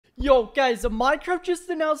Yo, guys, Minecraft just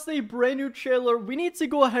announced a brand new trailer. We need to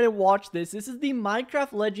go ahead and watch this. This is the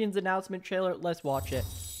Minecraft Legends announcement trailer. Let's watch it.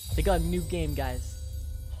 They got a new game, guys.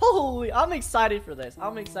 Holy, I'm excited for this.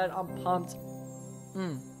 I'm excited. I'm pumped.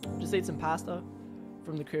 Just ate some pasta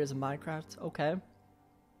from the creators of Minecraft. Okay.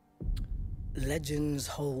 Legends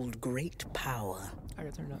hold great power. I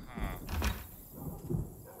gotta turn it up.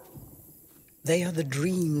 They are the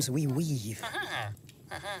dreams we weave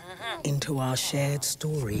into our shared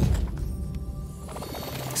story.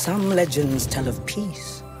 Some legends tell of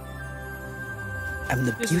peace and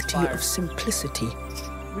the beauty of simplicity.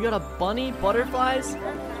 We got a bunny, butterflies.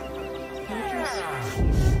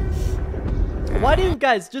 Why do you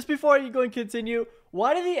guys, just before you go and continue,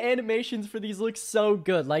 why do the animations for these look so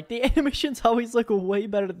good? Like, the animations always look way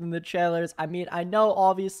better than the trailers. I mean, I know,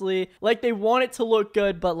 obviously, like, they want it to look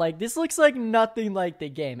good, but, like, this looks like nothing like the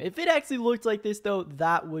game. If it actually looked like this, though,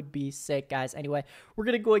 that would be sick, guys. Anyway, we're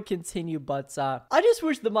gonna go and continue, but, I just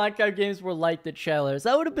wish the Minecraft games were like the trailers.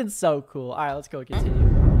 That would have been so cool. Alright, let's go and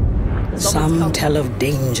continue. Some tell of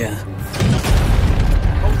danger.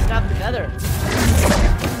 Oh, snap together.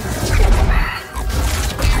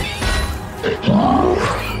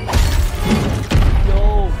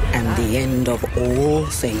 And the end of all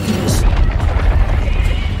things.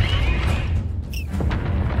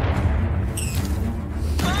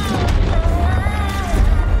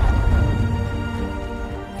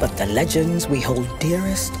 But the legends we hold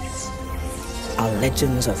dearest are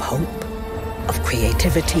legends of hope, of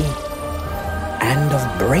creativity, and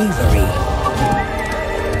of bravery.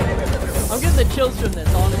 I'm getting the chills from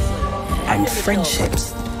this, honestly. And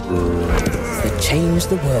friendships that change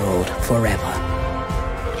the world forever.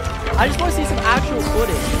 I just want to see some actual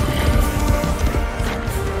footage.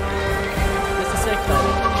 This is sick,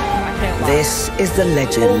 though. I can't lie. This is the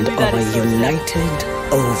legend of a united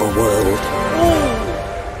overworld.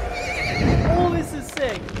 Oh, this is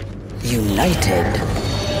sick. United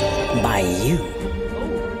by you.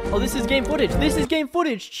 Oh, this is game footage. This is game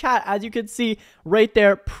footage, chat. As you can see right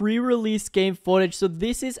there, pre-release game footage. So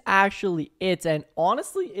this is actually it. And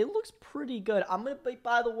honestly, it looks pretty good. I'm going to be,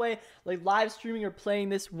 by the way, like live streaming or playing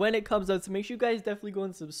this when it comes out. So make sure you guys definitely go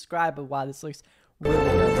and subscribe. But wow, this looks really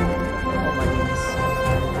good. Oh my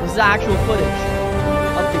goodness. This is actual footage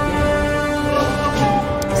of the game.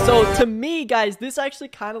 So to me, guys, this actually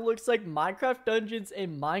kind of looks like Minecraft Dungeons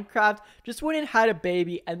and Minecraft just went and had a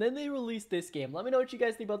baby, and then they released this game. Let me know what you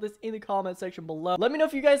guys think about this in the comment section below. Let me know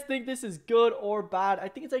if you guys think this is good or bad. I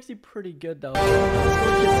think it's actually pretty good, though. It's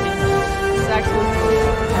actually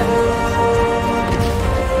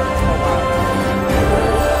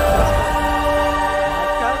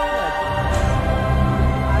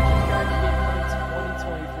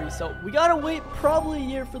so we gotta wait probably a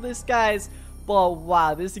year for this, guys. But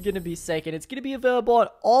wow, this is gonna be sick, and it's gonna be available on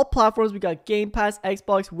all platforms. We got Game Pass,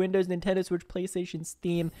 Xbox, Windows, Nintendo Switch, PlayStation,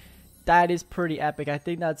 Steam. That is pretty epic. I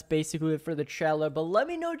think that's basically it for the trailer. But let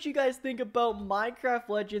me know what you guys think about Minecraft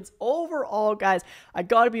Legends overall, guys. I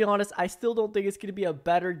gotta be honest, I still don't think it's gonna be a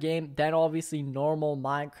better game than obviously normal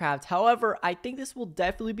Minecraft. However, I think this will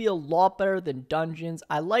definitely be a lot better than Dungeons.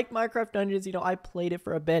 I like Minecraft Dungeons, you know, I played it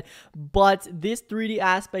for a bit, but this 3D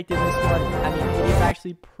aspect in this one, I mean, it is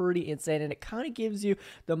actually pretty insane, and it kind of gives you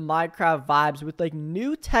the Minecraft vibes with like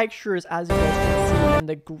new textures, as you guys can see, and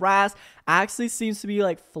the grass actually seems to be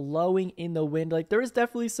like flowing in the wind. Like, there is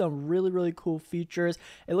definitely some really cool features.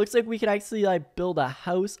 It looks like we can actually like build a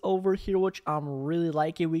house over here, which I'm really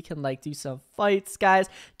liking. We can like do some fights, guys,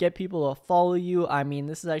 get people to follow you. I mean,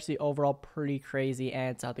 this is actually overall pretty crazy.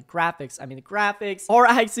 And the graphics, I mean, the graphics are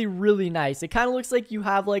actually really nice. It kind of looks like you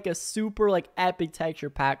have like a super like epic texture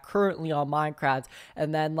pack currently on Minecraft,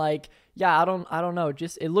 and then like, yeah, I don't know,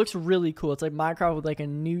 just it looks really cool. It's like Minecraft with like a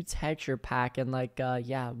new texture pack, and like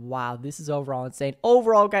yeah, wow, this is overall insane.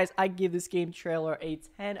 Overall, guys, I give this game trailer a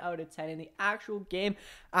 10 out of 10. In the actual game,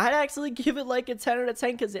 I'd actually give it like a 10 out of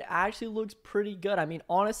 10 because it actually looks pretty good. I mean,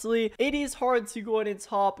 honestly, it is hard to go in and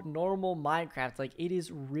top normal Minecraft. Like, it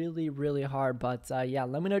is really hard. But yeah,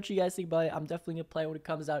 let me know what you guys think about it. I'm definitely gonna play when it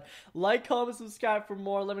comes out. Like, comment, subscribe for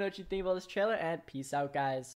more. Let me know what you think about this trailer, and peace out, guys.